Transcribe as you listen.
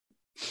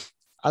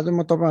आज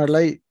म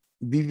तपाईहरुलाई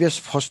BBS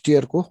फर्स्ट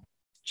इयर को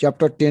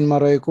च्याप्टर 10 मा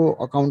रहेको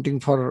accounting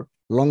for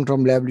long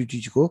term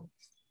liabilities को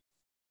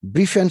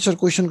ब्रीफ एन्सर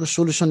क्वेशन को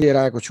सोलुसन लिएर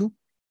आएको छु।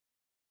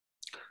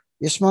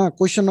 यसमा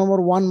क्वेशन नम्बर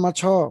 1 मा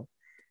छ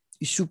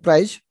issue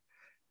price,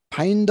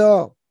 find the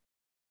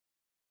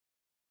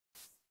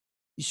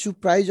issue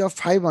price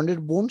of 500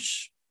 bonds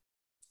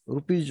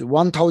rupees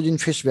 1000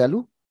 face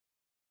value.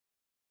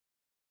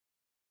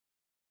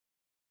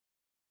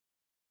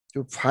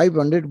 त्यो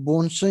 500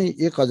 bonds चाहिँ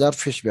 1000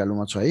 फेस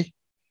भ्यालुमा छ है।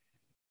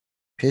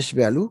 फेस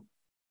भ्यालु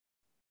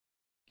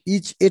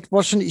इच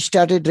 8%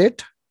 स्ट्याटेड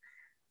रेट,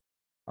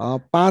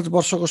 5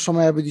 वर्षको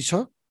समयावधि छ।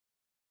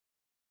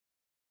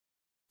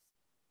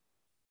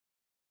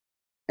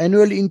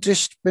 Annual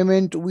interest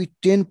payment with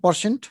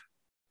 10%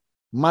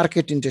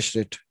 market interest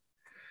rate.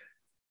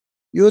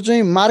 यो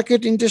चाहिँ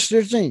मार्केट इन्ट्रेस्ट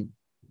रेट चाहिँ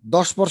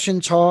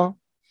 10% छ।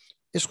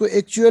 यसको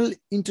एक्चुअल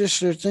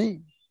इन्ट्रेस्ट रेट चाहिँ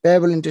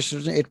पेएबल इन्ट्रेस्ट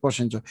रेट चाहिँ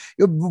 8% छ।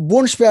 यो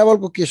बोन्ड्स पेएबल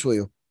को केस हो।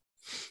 यो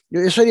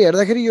यसरी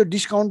हेर्दाखेरि यो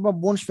डिस्काउन्टमा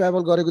बोन्ड्स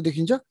पेएबल गरेको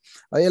देखिन्छ।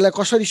 यसलाई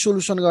कसरी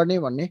सोलुसन गर्ने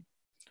भन्ने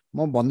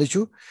म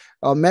भन्दैछु।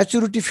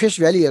 म्याच्युरिटी फेस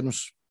भ्यालु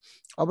हेर्नुस्।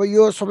 अब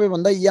यो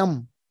सबैभन्दा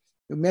याम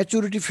यो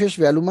म्याच्युरिटी फेस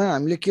भ्यालुमा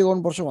हामीले के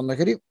गर्नुपर्छ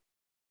भन्दाखेरि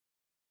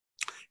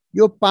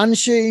यो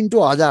 500 into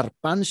 1000,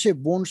 500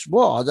 बोन्ड्स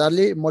भयो, 1000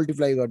 ले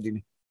मल्टिप्लाई गरिदिने,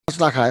 5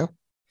 लाख आयो।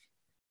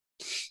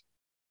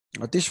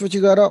 त्यसपछि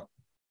गएर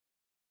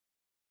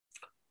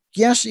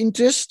क्याश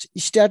इन्ट्रेस्ट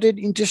स्ट्याटेड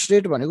इन्ट्रेस्ट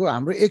रेट भनेको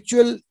हाम्रो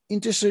एक्चुअल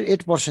इन्ट्रेस्ट रेट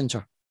 8% छ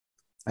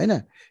हैन।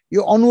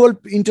 यो अनुअल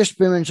इन्ट्रेस्ट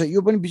पेमेन्ट छ।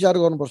 यो पनि विचार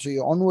गर्नुपर्छ।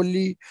 यो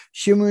अनुअली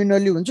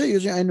सेमिएनुअली हुन्छ, यो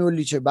चाहिँ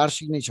एनुअली छ,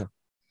 वार्षिक नै छ।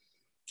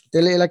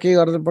 त्यसले यसलाई के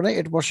गर्नु पर्ने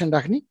 8%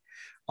 राख्ने।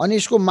 अनि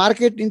यसको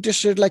मार्केट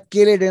इन्ट्रेस्ट रेटलाई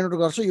केले डेनोट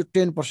गर्छ? यो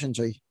 10%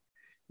 छ है।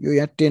 यो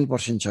यहाँ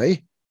 10% छ है।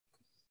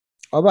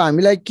 अब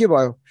हामीलाई के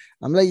भयो?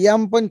 हामीलाई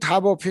याम पनि थाहा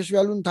भयो, फेस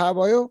भ्यालु पनि थाहा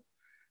भयो,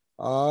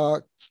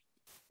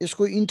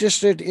 यसको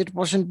इन्ट्रेस्ट रेट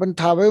 8% पनि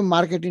थाहा भयो,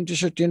 मार्केट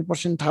इन्ट्रेस्ट रेट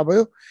 10% थाहा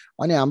भयो।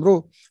 अनि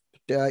हाम्रो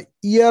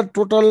इयर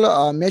टोटल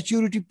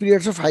म्याच्युरिटी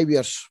पिरियड छ 5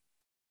 इयर्स,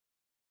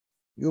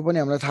 यो पनि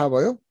हामीलाई थाहा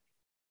भयो।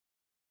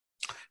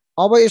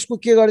 अब यसको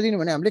के गरिदिने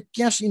भने हामीले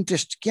क्याश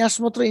इन्ट्रेस्ट,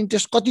 क्याश मात्र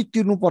इन्ट्रेस्ट कति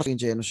तिर्नु पर्छ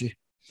हेर्नुस्।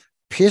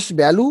 Face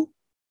value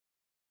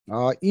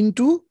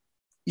into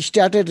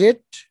स्ट्याटेड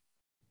rate,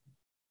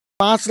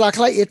 5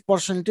 लाखलाई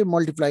 8%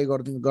 multiply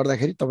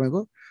गर्दाखेरि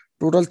तपाईको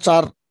टोटल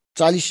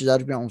 40,000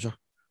 रुपैयाँ आउँछ,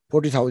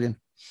 40,000।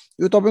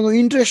 यो तपाईको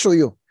इन्ट्रेस्ट हो।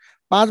 यो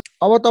 5।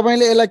 अब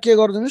तपाईले यसलाई के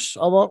गर्दिनुस्?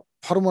 अब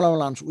फर्मुलामा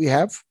लान्छु। वी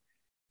हैव,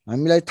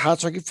 हामीलाई थाहा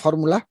छ कि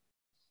फर्मुला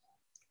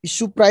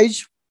इश्यू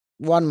प्राइस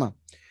 1 मा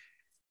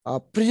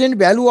present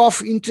value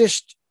of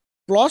interest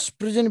plus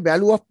present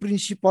value of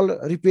principal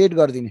repaid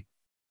गरिदिने,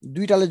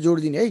 दुईटालाई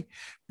जोड्दिने है।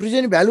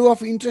 प्रेजेन्ट भ्यालु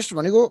अफ इन्ट्रेस्ट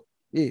भनेको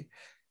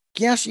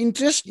क्याश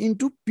इन्ट्रेस्ट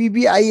इन्टु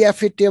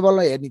पीबीआईएफए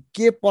टेबलमा हेर्ने,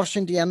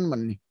 K%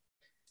 भन्ने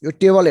यो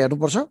टेबल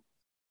हेर्नुपर्छ।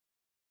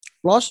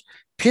 प्लस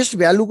फेस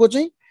भ्यालुको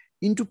चाहिँ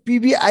इन्टु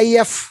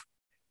पीबीआईएफ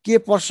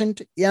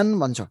K%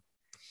 भन्छ।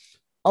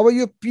 अब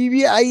यो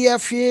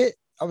पीबीआईएफए,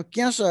 अब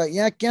क्याश,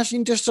 यहाँ क्याश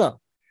इन्ट्रेस्ट छ,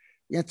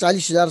 यहाँ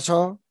 40,000 छ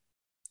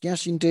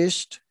क्याश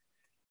इन्ट्रेस्ट,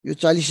 यो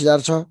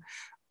 40,000 छ।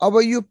 अब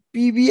यो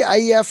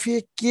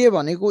पीबीआईएफए के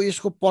भनेको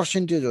यसको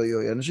पर्सेन्टेज हो।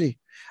 यो हेर्नुस् है,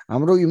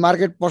 हाम्रो यो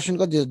मार्केट पर्सेन्ट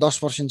कति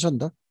 10% छ नि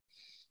त।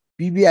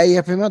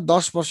 पीबीआईएफए मा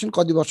 10%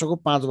 कति वर्षको?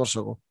 5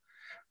 वर्षको।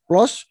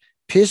 प्लस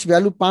फेस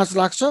भ्यालु 5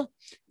 लाख छ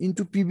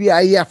इन्टु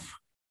पीबीआईएफ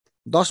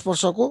 10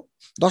 वर्षको,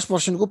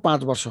 10% को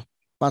 5 वर्ष,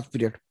 5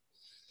 पिरियड।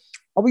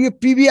 अब यो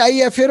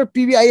पीबीआईएफए र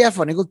पीबीआईएफ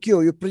भनेको के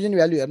हो? यो प्रेजेन्ट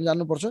भ्यालु हेर्न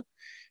जान्नुपर्छ।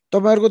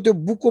 तपाईहरुको त्यो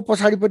बुकको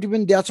पछाडीपट्टि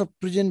पनि दिएको छ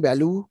प्रेजेन्ट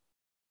भ्यालु,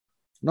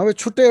 नभए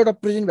छुट्टै एउटा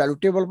प्रेजेन्ट भ्यालु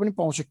टेबल पनि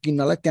पाउँछ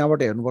किन्नलाई,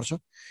 त्यहाँबाट हेर्नुपर्छ।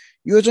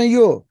 यो चाहिँ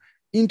यो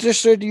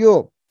इन्ट्रेस्ट रेट,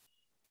 यो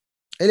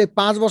यसले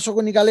 5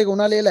 वर्षको निकालेको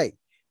हुनाले यसलाई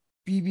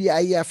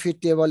पीबीआईएफए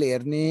टेबल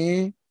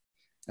हेर्ने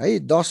है,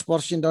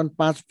 10% अन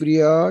 5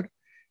 पिरियड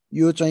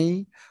यो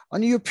चाहिँ।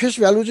 अनि यो फेस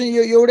भ्यालु चाहिँ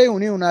यो एउटै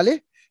हुने हुनाले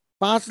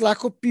 5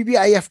 लाखको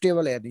पीबीआईएफ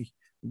टेबल हेर्ने,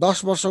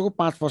 10 वर्षको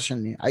 5%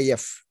 नि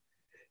if.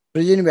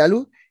 Present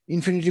value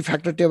infinity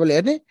factor table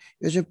हेर्ने,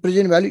 यो चाहिँ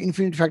present value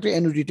infinity factor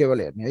annuity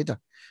table हेर्ने है त।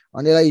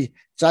 अनि यसलाई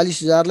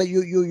 40,000 लाई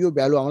यो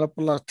भ्यालु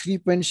हामीलाई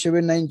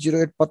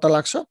 3.7908 पत्ता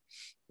लाग्छ,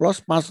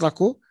 प्लस 5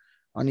 लाखको।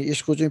 अनि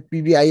यसको चाहिँ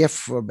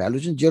पीबीआईएफ भ्यालु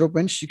चाहिँ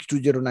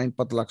 0.6209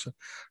 पत्ता लाग्छ।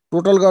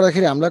 टोटल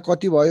गर्दाखेरि हामीलाई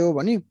कति भयो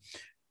भने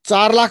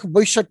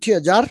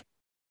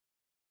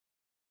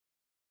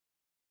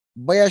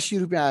 4,62,082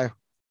 रुपैयाँ आयो।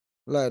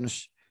 ल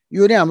हेर्नुस्,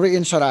 यो नै हाम्रो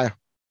एन्सर आयो।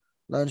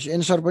 ल हेर्नुस्,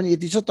 एन्सर पनि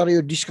यति छ, तर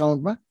यो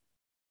डिस्काउन्टमा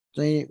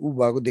चाहिँ उ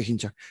भएको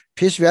देखिन्छ।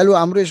 फेस भ्यालु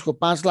हाम्रो यसको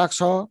 5 लाख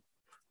छ,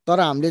 तर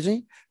हामीले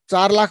चाहिँ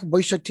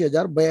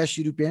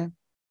 4,62,082 रुपैयाँ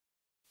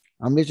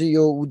हामीले चाहिँ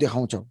यो उ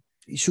देखाउँछ।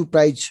 इश्यू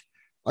प्राइस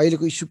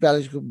अहिलेको इश्यू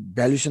प्राइसको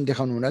भ्यालुएसन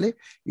देखाउनु हुनाले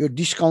यो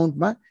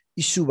डिस्काउन्टमा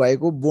इश्यू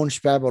भएको बोन्ड्स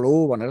पेएबल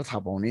हो भनेर थाहा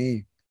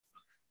पाउने।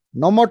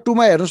 नम्बर 2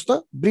 मा हेर्नुस्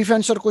त, brief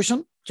answer question,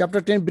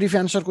 chapter 10 brief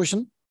answer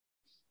question.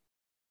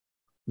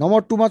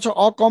 Number 2 मा छ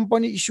a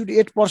company issued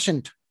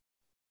 8%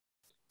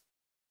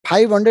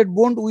 500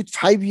 bond with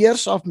 5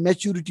 years of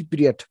maturity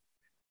period.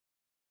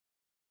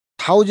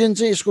 1000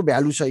 चाहिँ यसको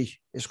भ्यालु छ है।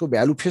 यसको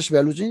भ्यालु फेस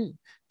भ्यालु चाहिँ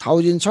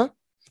 1000 छ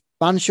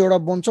 500 वटा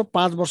बोन्ड छ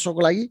 5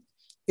 वर्षको लागि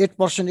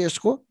 8%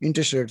 यसको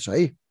इन्ट्रेस्ट रेट छ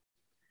है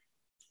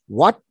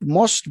what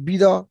must be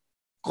the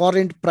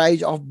current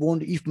price of bond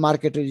if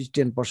market rate is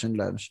 10%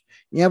 लानुस्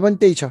यहाँ पनि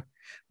त्यही छ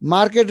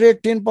मार्केट रेट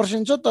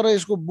 10% छ तर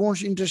यसको बोन्ड्स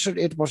इन्ट्रेस्ट रेट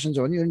 8% छ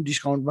भने यो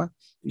डिस्काउन्टमा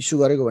इस्यु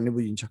गरेको भन्ने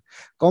बुझिन्छ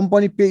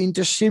company pay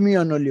interest semi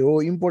annually हो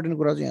इम्पोर्टेन्ट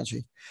कुरा चाहिँ यहाँ छ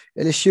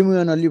यसले सेमी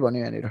एनुअली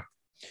भन्यो यहाँनिर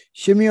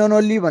सेमी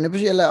एनुअली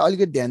भनेपछि यसलाई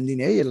अलिकति ध्यान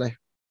दिने है यसलाई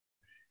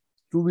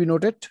to be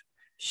noted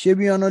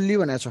semi annually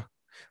भनेको छ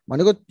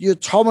भनेको यो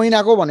 6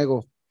 महिनाको भनेको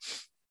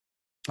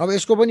अब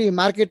यसको पनि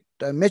मार्केट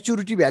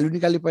म्याच्युरिटी भ्यालु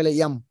निकाल्ने पहिला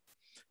याम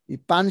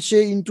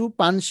 500 इन्टु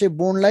 500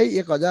 बोन्डलाई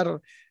 1000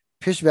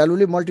 फेस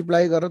भ्यालुले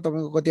मल्टिप्लाई गरेर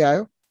तपाईको कति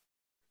आयो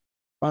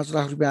 5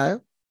 लाख रुपैयाँ आयो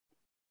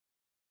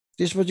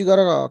त्यसपछि गएर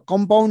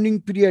कम्पाउन्डिङ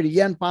पिरियड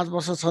यान 5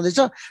 वर्ष छँदैछ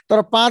तर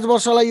 5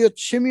 वर्षलाई यो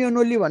सेमी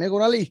एनुअली भनेको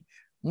हुनाले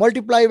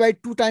मल्टिप्लाई बाइ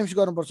 2 टाइम्स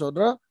गर्नुपर्छ र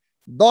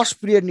 10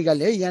 पिरियड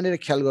निकाल्ने है यहाँनिर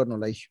ख्याल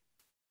गर्नुलाई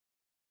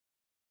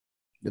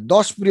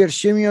 10 पिरियड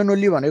सेमी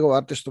एनुअली भनेको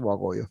भएर त्यस्तो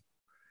भएको हो यो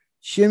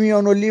सेमी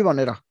एनुअली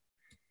भनेर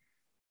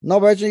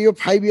नभए चाहिँ यो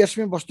 5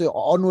 इयर्समै बस्दै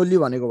एनुअली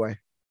भनेको भए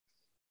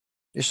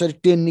यसरी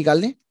 10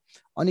 निकाल्ने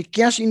अनि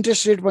क्याश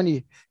इन्ट्रेस्ट रेट पनि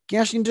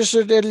क्याश इन्ट्रेस्ट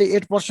रेटले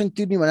 8%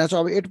 तिर्ने भनेको छ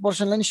अब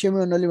 8% लाई नि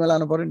सेमी एनुअलीमा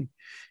लानु पर्यो नि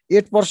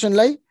 8%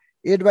 लाई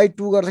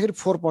 8/2 गर्दाखेरि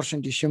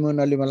 4% सेमी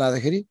एनुअलीमा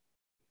लाँदाखेरि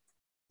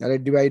यसलाई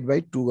डिभाइड बाइ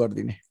 2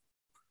 गर्दिने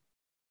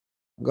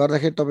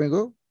गर्दाखेरि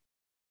तपाईको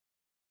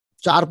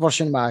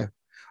 4% मा आयो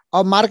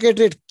अब मार्केट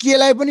रेट के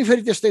लाई पनि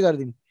फेरि त्यस्तै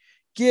गर्दिने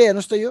के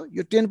हेर्नुस् त यो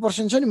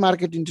 10% छ नि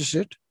market interest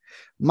rate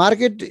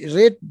market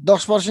rate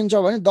 10% छ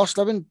भने 10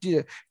 लाई पनि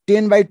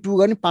 10/2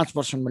 गर्ने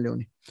 5% मा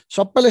ल्याउने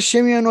सबैलाई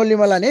सेमी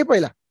एनुअलीमा लाने है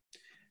पहिला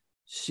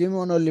सेमी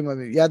एनुअलीमा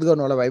याद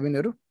गर्नु होला भाइ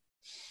बहिनीहरु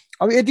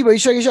अब यति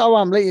भइसकेछ अब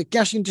हामीलाई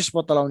क्याश इन्ट्रेस्ट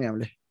पत्ता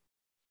लगाउने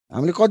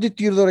हामीले कति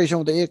तिर्दो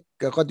रहेछौं त एक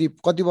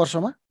कति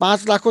वर्षमा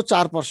 5 लाखको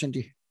 4%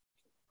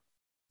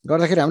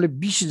 गर्दाखेरि हामीले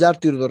 20000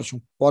 तिर्दो रहेछौं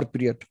पर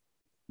पिरियड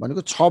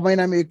भनेको 6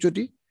 महिनामा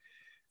एकचोटी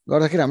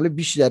गर्दाखेरि हामीले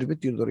 20000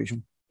 रुपैयाँ तिर्दो रहेछौं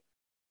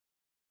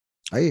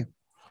है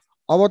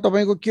अब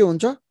तपाईको के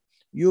हुन्छ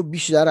यो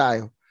 20000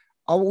 आयो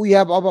अब वी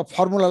हैव अब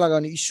फर्मुला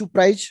लगाउने इश्यू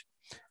प्राइस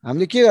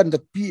हामीले के गर्ने त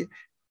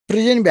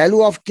present value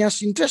of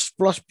cash interest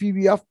plus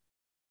PB of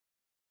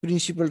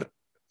principal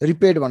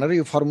repaid भनेर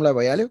यो फर्मुला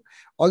भइहाल्यो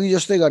अघि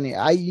जस्तै गर्ने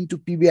आई इन्टु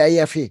पीबी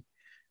आईएफए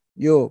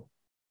यो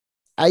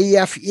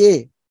आईएफए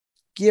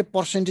के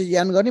पर्सेन्टेज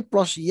यान गर्ने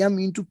plus am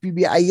into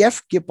PB if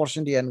के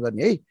पर्सेन्टेज यान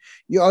गर्ने है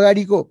यो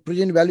अगाडिको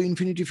present value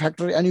infinity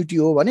factor annuity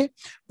हो भने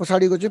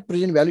पछाडिको चाहिँ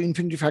प्रेजेन्ट भ्यालु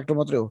इन्फिनिटी फ्याक्टर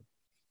मात्रै हो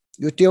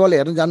यो टेबल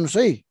हेर्न जान्नुस्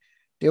है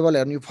टेबल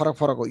हेर्नु यो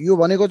फरक हो यो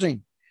भनेको चाहिँ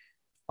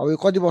अब यो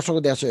कति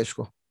वर्षको दिएको छ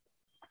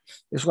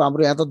यसको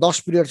हाम्रो यहाँ त 10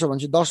 पिरियड छ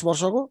भने 10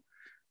 वर्षको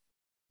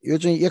यो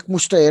चाहिँ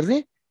एकमुष्ट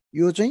हेर्ने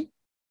यो चाहिँ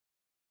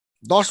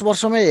 10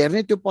 वर्षमै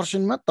हेर्ने त्यो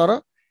पर्सेन्टमा तर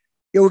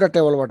एउटा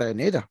टेबलबाट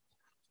हेर्ने है त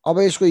अब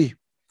यसको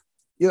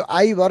यो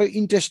आई भएर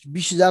इन्ट्रेस्ट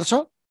 20000 छ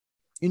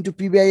इन्टु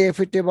पीबीआईएफ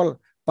टेबल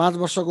 5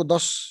 वर्षको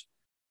 10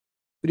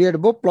 पिरियड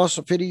भयो प्लस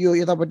फेरि यो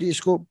यतापट्टि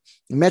यसको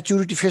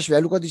म्याच्युरिटी फेस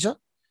भ्यालु कति छ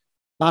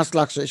 5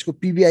 लाख छ यसको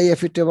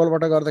पीबीआईएफ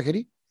टेबलबाट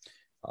गर्दाखेरि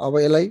अब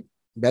यसलाई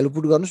भ्यालु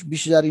पुट गर्नुस्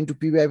 20000 इन्टु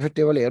पीबीआईएफ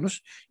टेबल हेर्नुस्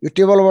यो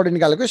टेबलबाट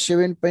निकालेको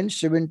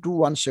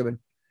 7.7217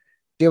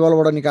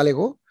 टेबलबाट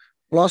निकालेको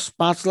प्लस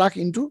 5 लाख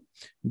इन्टु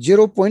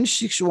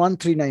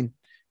 0.6139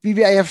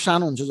 पीबीआईएफ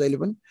सानो हुन्छ जहिले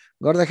पनि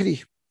गर्दाखेरि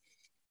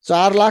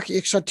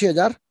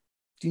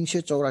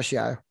 4,61,384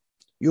 आयो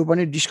यो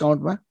पनि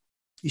डिस्काउन्टमा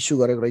इस्यु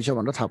गरेको रहेछ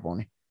भनेर थाहा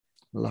पाउने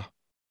ल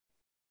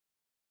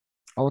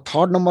अब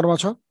थर्ड नम्बरमा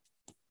छ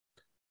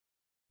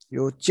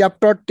यो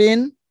chapter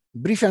 10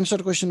 brief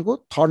answer क्वेशनको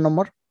third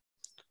number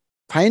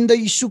find the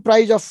issue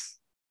price of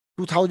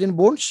 2000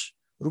 bonds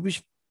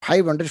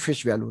 ₹500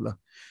 face value ल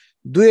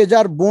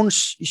 2000 बोन्ड्स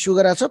इस्यु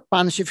गरेको छ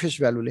 500 फेस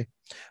भ्यालुले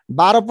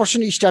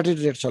 12% स्टार्टेड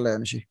रेट छ ल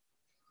हेर्नुस्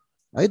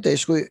है त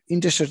यसको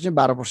इन्ट्रेस्ट रेट चाहिँ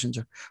 12% छ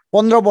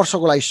 15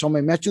 वर्षको लागि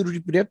समय म्याच्युरिटी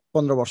पिरियड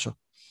 15 वर्ष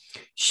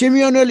semi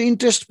annual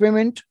interest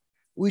payment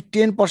with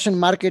 10%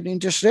 market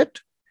interest rate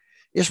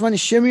यसमा नि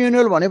सेमी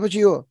एनुअल भनेपछि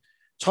यो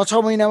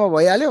 6 महिनामा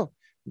भइहाल्यो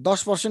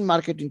 10%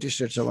 मार्केट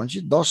इन्ट्रेस्ट रेट छ भनेपछि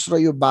 10 र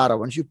यो 12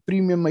 भनेपछि यो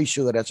प्रिमियममा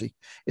इस्यु गरेको छ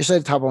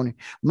यसरी थाहा पाउने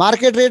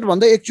मार्केट रेट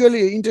भन्दा एक्चुअली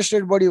इन्ट्रेस्ट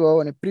रेट बढी भयो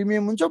भने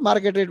प्रिमियम हुन्छ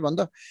मार्केट रेट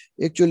भन्दा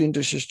एक्चुअल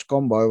इन्ट्रेस्ट रेट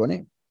कम भयो भने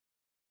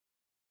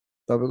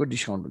तपाईको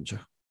डिस्काउन्ट हुन्छ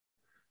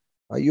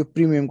यो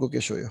प्रिमियमको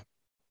केस हो यो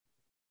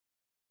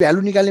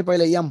भ्यालु निकाल्ने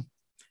पहिला एम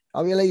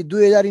अब यसलाई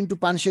 2000 इन्टु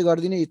 500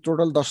 गर्दिने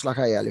टोटल 10 लाख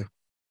आइहाल्यो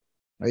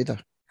है त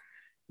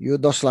यो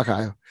 10 लाख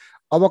आयो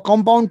अब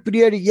कम्पाउन्ड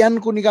पिरियड एन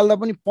को निकाल्दा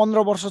पनि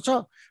 15 वर्ष छ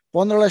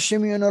 15 लाई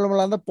सेमी एनुअलमा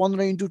लाँदा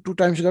 15 इन्टु 2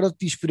 टाइम्स गरेर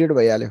 30 पिरियड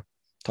भइहाल्यो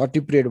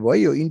 30 पिरियड भयो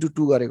यो इन्टु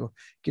 2 गरेको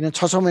किन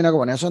 6 महिनाको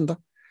भनेको छ नि त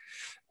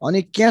अनि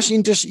cash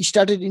interest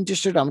started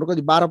interest rate हाम्रो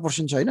कति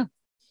 12% छ हैन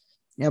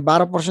यहाँ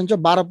 12% छ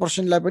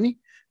 12% लाई पनि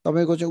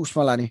तपाईको चाहिँ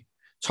उसमा लाने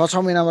 6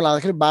 महिनामा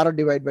लाँदाखेरि 12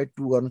 डिवाइड बाइ 2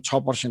 गर्नु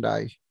 6%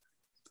 आयो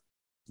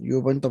यो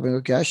पनि तपाईको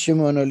के आयो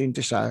सेमी एनुअल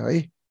इन्ट्रेस्ट आयो है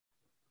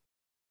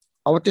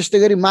अब त्यस्तै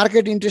गरी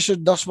मार्केट इन्ट्रेस्ट रेट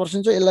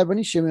 10% छ यसलाई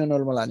पनि सेमी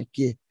एनुअलमा लाने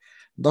के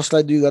 10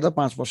 लाई 2 गर्दा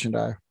 5%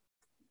 आयो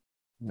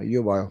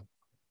यो भयो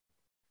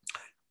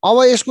अब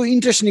यसको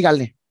इन्ट्रेस्ट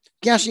निकाल्ने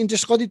क्याश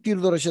इन्ट्रेस्ट कति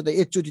तिर्दो रहेछ त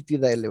एकचोटि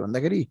तिर्दा यसले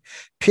भन्दाखेरि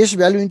face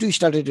value into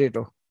started rate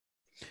हो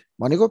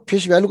भनेको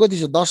फेस भ्यालु कति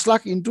छ 10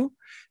 लाख इन्टु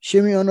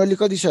सेमी एनुअली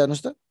कति छ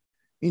हेर्नुस् त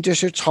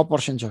इन्ट्रेस्ट रेट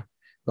 6% छ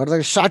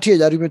गर्दाखेरि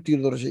 60,000 रुपैयाँ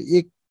तिर्दो रहेछ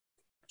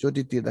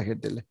एकचोटि तिर्दाखेरि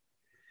त्यसले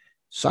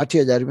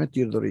 60,000 रुपैयाँ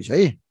तिर्दो रहेछ है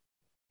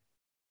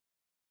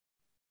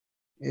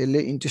यसले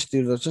इन्ट्रेस्ट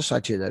तिर्दो रहेछ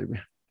 60,000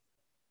 रुपैयाँ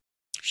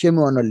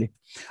सेमी एनुअली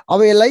अब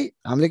यसलाई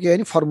हामीले के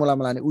गर्ने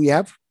फर्मुलामा लाने we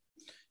have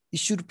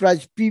issued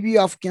price PV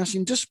of cash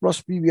interest plus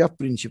PV of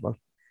principal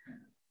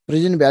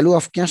present value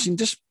of cash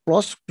interest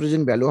plus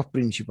present value of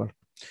principal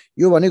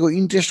यो भनेको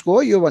इन्ट्रेस्ट को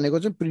हो यो भनेको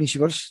चाहिँ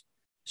प्रिन्सिपल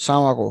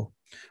सामाको हो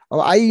अब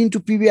I into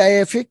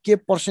PVIF के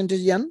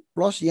पर्सेन्टेज यान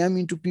प्लस M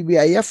into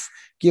PVIF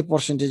के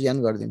पर्सेन्टेज यान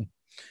गरिदिने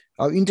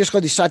अब इन्ट्रेस्ट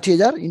कति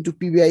 60,000 into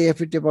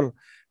PVIF table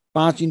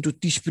 5 into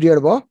 30 period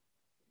भयो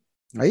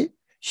है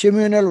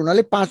सेमी एनुअल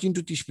हुनाले 5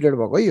 into 30 पिरियड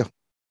भएको है यो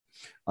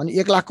अनि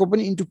 1 लाख को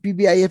पनि इन्टु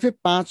PVIF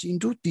 5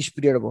 into 30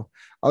 पिरियड भयो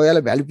अब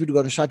यसलाई भ्यालु पुट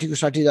गर्नु 60 को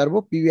 60,000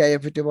 भयो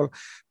PVIF टेबल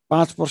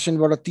 5%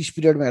 बाट 30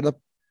 पिरियडमा हेर्दा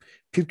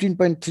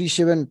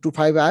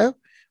 15.3725 आयो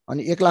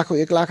अनि 1 लाख को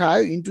 1 लाख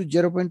आयो इन्टु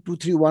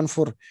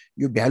 0.2314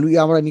 यो भ्यालु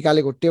यहाँबाट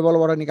निकालेको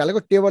टेबलबाट निकालेको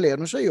टेबल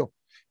हेर्नुस् है यो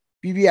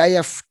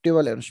PVIF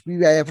टेबल हेर्नुस्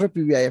PVIF र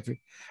PVIF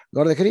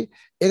गर्दाखेरि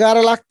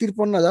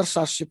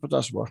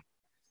 11,53,750 भयो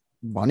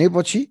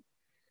भनेपछि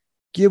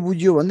के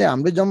बुझ्यो भन्दै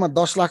हामीले जम्मा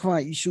 10 लाखमा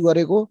इस्यु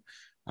गरेको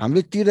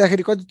हामीले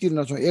तिर्दाखेरि कति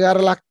तिर्न छौं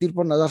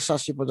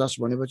 11,53,750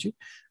 भनेपछि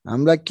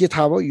हामीलाई के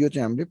थाहा भयो यो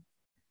चाहिँ हामीले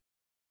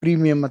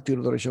प्रिमियममा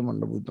तिर्दो रहेछ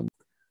भनेर बुझ्नु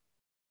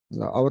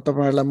ल अब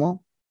तपाईहरुलाई म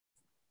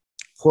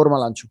 4 मा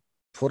लान्छु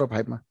 4 र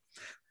 5 मा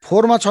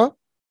 4 मा छ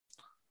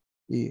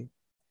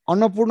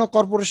Annapurna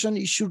corporation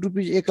issued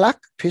rupees 1 lakh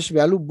face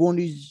value bond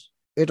is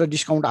at a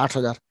discount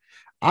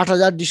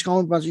 8,000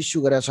 डिस्काउन्टमा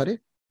issue गरेछ अरे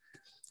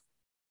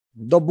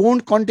the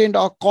bond content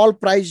a call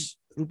price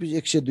rupees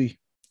 102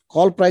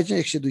 call price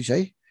चाहिँ 102 छ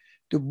है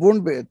त्यो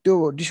बोन्ड त्यो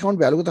डिस्काउन्ट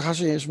भ्यालुको त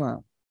खासै यसमा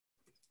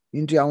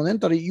इन्ट्री आउँदैन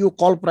तर यो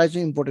कल प्राइस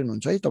चाहिँ इम्पोर्टेन्ट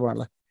हुन्छ है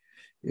तपाईहरुलाई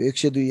यो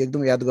 102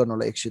 एकदम याद गर्नु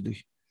होला 102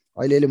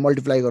 अहिले यसले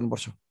मल्टिप्लाई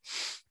गर्नुपर्छ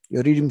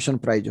यो रिडिम्सन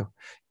प्राइस हो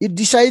it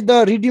decide the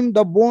redeem the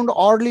bond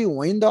early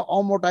when the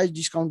amortise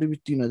discount rupees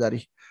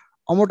 3,000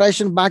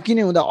 अमोर्टाइजेसन बाँकी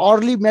नै हुँदा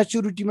अर्ली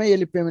म्याच्युरिटीमा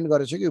यसले पेमेन्ट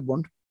गरेछ कि यो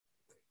बोन्ड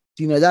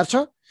 3,000 छ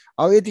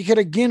अब यतिखेर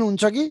गेन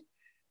हुन्छ कि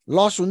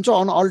लस हुन्छ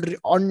अन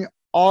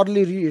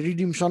अर्ली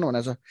रिडिम्सन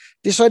भनेछ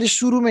त्यसरी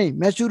सुरुमै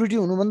म्याच्युरिटी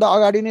हुनुभन्दा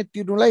अगाडि नै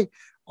तिर्नुलाई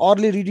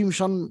अर्ली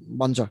रिडिम्सन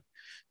भन्छ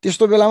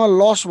त्यस्तो बेलामा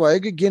लस भयो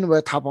कि गेन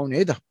भयो थाहा पाउने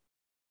है त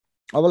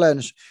अब ल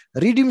हेर्नुस्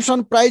रिडिम्सन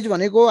प्राइस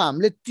भनेको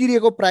हामीले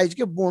तिरेको प्राइस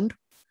के बोन्ड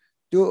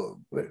त्यो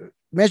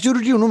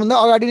म्याच्युरिटी हुनुभन्दा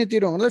अगाडि नै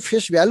तिर्नु मतलब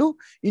face value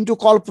into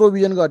call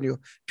provision गर्ने हो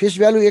फेस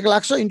भ्यालु 1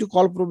 लाख छ इन्टु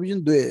कल प्रोभिजन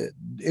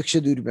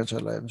 102 रुपैयाँ छ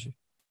ल हेर्नुस्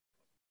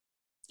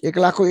 1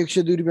 लाख को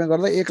 102 रुपैयाँ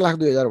गर्दा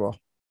 1,02,000 भयो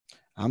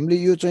हामीले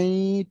यो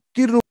चाहिँ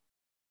तिर्नु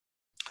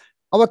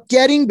अब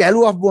क्यारिङ भ्यालु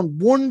अफ बोन्ड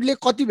बोन्डले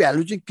कति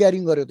भ्यालु चाहिँ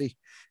क्यारिङ गर्यो त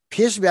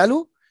फेस भ्यालु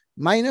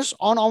माइनस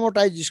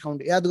अनअमोर्टाइज डिस्काउन्ट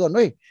याद गर्नु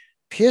है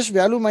फेस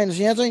भ्यालु माइनस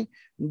यहाँ चाहिँ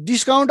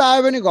डिस्काउन्ट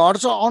आयो भने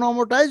घट्छ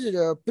अनअमोर्टाइज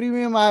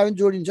प्रिमियम आयो भने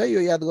जोडिन्छ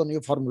यो याद गर्नु यो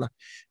formula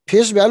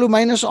face value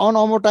minus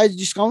अनअमोर्टाइज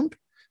discount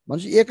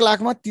भनेपछि 1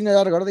 लाखमा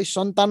 3,000 गर्दै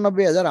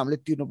 97,000 हामीले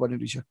तिर्नु पर्ने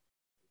रहेछ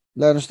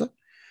ल हेर्नुस् त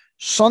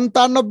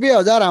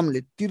 97,000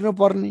 हामीले तिर्नु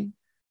पर्ने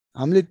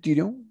हामीले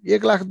तिर्यौं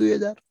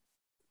 1,02,000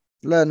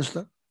 ल हेर्नुस् त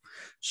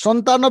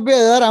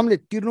 97,000 हामीले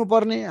तिर्नु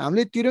पर्ने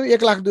हामीले तिर्यौं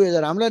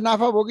 1,02,000 हामीलाई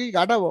नाफा भयो कि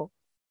घाटा भयो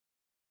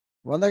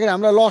भन्दाखेरि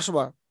हामीलाई लस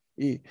भयो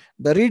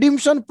the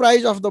रिडिम्सन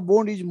price of the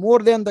bond is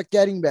more than the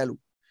carrying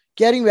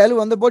value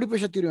भन्दा बढी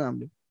पैसा तिर्यौं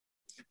हामीले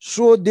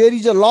so there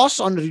is a loss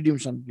on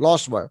रिडिम्सन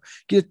loss भयो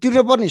कि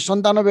तिर्नु पर्ने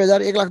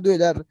 97,000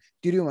 1,02,000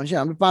 तिर्यौं भनेपछि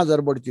हामीले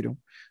 5,000 बढी तिर्यौं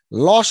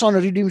loss on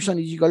रिडिम्सन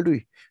is equal to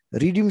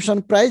रिडिम्सन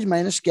price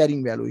minus carrying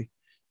value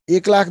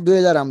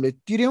 1,02,000 हामीले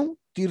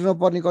तिर्नु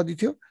पर्ने कति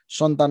थियो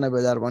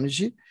 97,000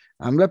 भनेपछि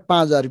हामीलाई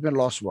 5,000 रुपैयाँ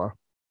लस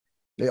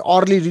भयो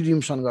अर्ली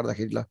रिडिम्सन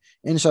गर्दाखेरि ल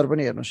एन्सर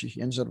पनि हेर्नुस्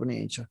एन्सर पनि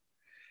यही छ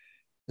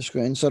यसको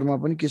एन्सरमा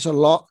पनि के छ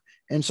ल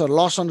एन्सर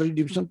लस अन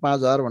रिडिम्सन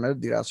 5,000 भनेर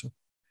दिइराछ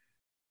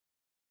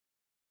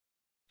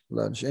ल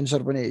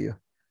एन्सर पनि यही हो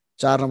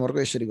 4 नम्बरको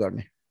यसरी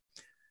गर्ने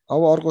अब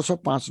अर्को छ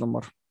 5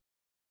 नम्बर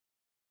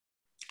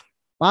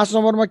 5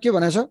 नम्बरमा के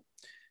भनेछ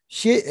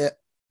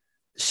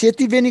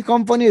सेतिबेनी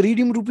company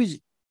redeem rupees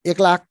 1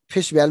 lakh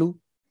face value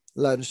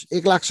ल हेर्नुस्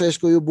 1 लाख छ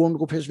यसको यो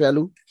बोन्डको फेस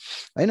भ्यालु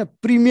हैन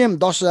प्रिमियम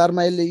 10,000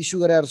 मा यसले इस्यु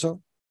गरेर छ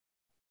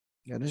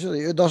हेर्नुस्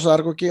यो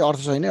 10,000 को के अर्थ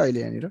छैन अहिले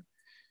यहाँनिर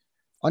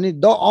अनि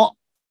द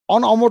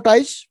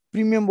अनअमोर्टाइज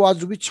प्रिमियम वाज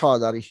रुपीज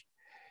 6,000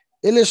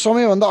 यसले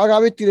समयभन्दा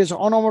अगावै तिरेछ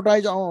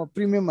अनअमोर्टाइज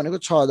प्रिमियम भनेको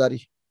 6,000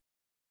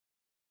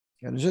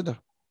 हेर्नुस् है त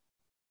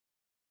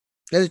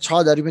यसले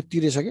 6,000 रुपैयाँ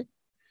तिरेछ के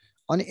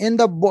अनि in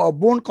the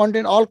bond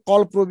content all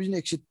call provision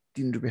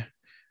 103 रुपैयाँ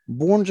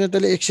बोन्ड चाहिँ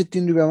त्यसले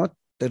 103 रुपैयाँमा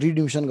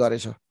रिडिम्सन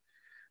गरेछ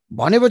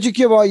भनेपछि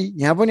के भयो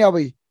यहाँ पनि अब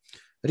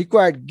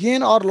required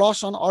gain or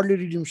loss on early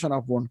रिडिम्सन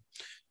of bond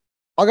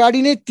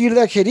अगाडि नै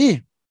तिर्दाखेरि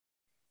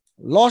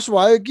लस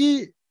भयो कि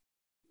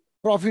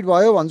प्रफिट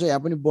भयो भन्छ यहाँ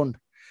पनि बोन्ड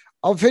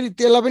अब फेरि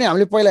त्यसलाई पनि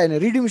हामीले पहिला हेर्ने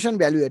रिडिम्सन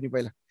भ्यालु हेर्ने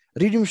पहिला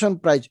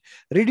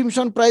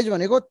रिडिम्सन प्राइज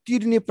भनेको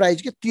तिर्ने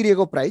प्राइज के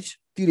तिरेको प्राइज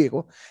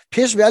तिरेको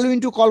face value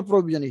into call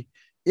provision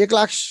 1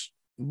 lakh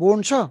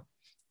bond छ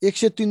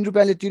 103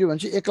 रुपियाँले तिर्यो भने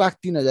चाहिँ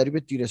 1,03,000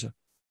 रुपियाँ तिरेछ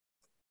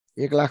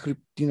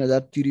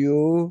 1,03,000 तिर्यो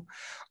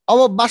अब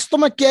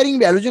वास्तवमा क्यारिङ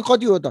भ्यालु चाहिँ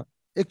कति हो त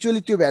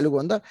एक्चुअली त्यो भ्यालु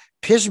भन्दा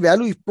फेस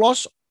भ्यालु प्लस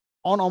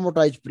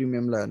अनअमोर्टाइज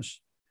प्रिमियम ल हेर्नुस्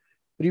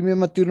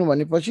प्रिमियममा तिर्नु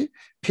भनेपछि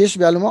फेस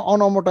भ्यालुमा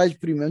अनअमोर्टाइज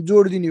प्रिमियम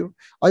जोड दिने हो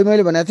अहिले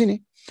मैले भनेको थिएँ नि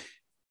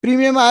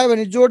प्रिमियम आयो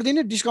भने जोड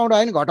दिने डिस्काउन्ट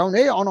आयो भने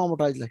घटाउने है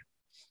अनअमोर्टाइजलाई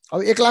अब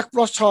 1 लाख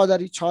प्लस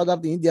 6,000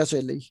 त यहीँ दिएछ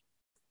यसले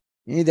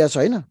यहीँ दिएछ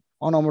होइन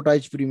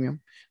अनअमोर्टाइज प्रिमियम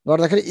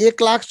गर्दाखेरि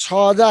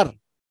 1,06,000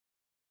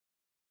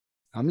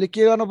 हामीले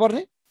के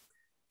गर्नुपर्ने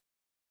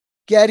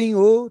क्यारिङ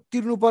हो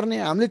तिर्नुपर्ने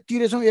हामीले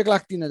तिरेछौँ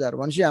 1,03,000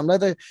 भनेपछि हामीलाई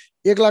त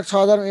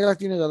 1,06,000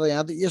 1,03,000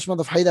 यहाँ त यसमा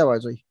त फाइदा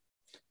भएछ है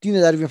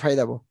 3,000 रुपियाँ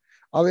फाइदा भयो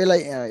अब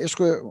यसलाई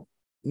यसको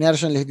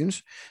narration लेखिदिनुस्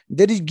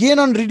there is gain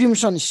on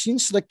रिडिम्सन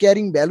since the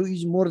carrying value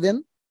is more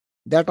than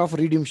that of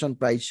रिडिम्सन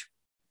price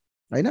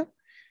होइन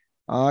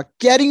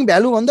क्यारिङ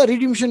भ्यालु भन्दा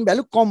रिडिम्सन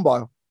भ्यालु कम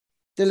भयो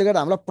त्यसले गर्दा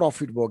हामीलाई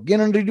प्रफिट भयो गेन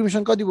अन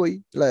रिडिम्सन कति भयो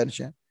ल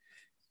हेर्नुहोस् यहाँ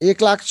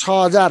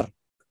 1,06,000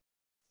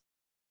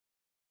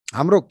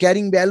 हाम्रो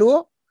क्यारिङ भ्यालु हो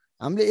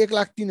हामीले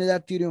 1,03,000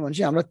 तिर्यौँ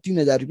भनेपछि हामीलाई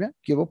 3,000 रुपियाँ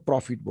के भयो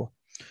प्रफिट भयो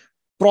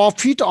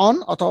प्रफिट अन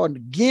अथवा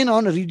गेन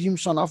अन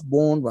रिडिम्सन अफ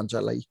बोन्ड भन्छ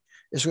ल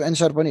यसको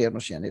एन्सर पनि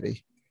हेर्नुहोस् यहाँनिर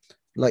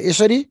ल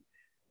यसरी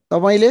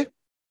तपाईले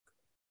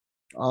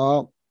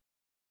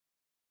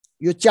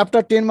यो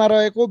च्याप्टर 10 मा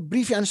रहेको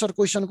ब्रिफ एन्सर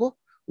क्वेशनको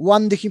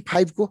 1 देखि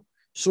 5 को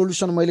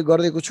सोलुसन मैले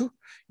गरिदिएको छु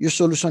यो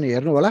सोलुसन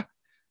हेर्नु होला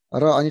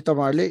र अनि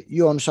तपाईहरुले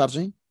यो अनुसार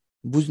चाहिँ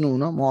बुझ्नु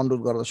हुन म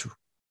अनुरोध गर्दछु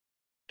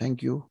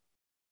थ्यांक यू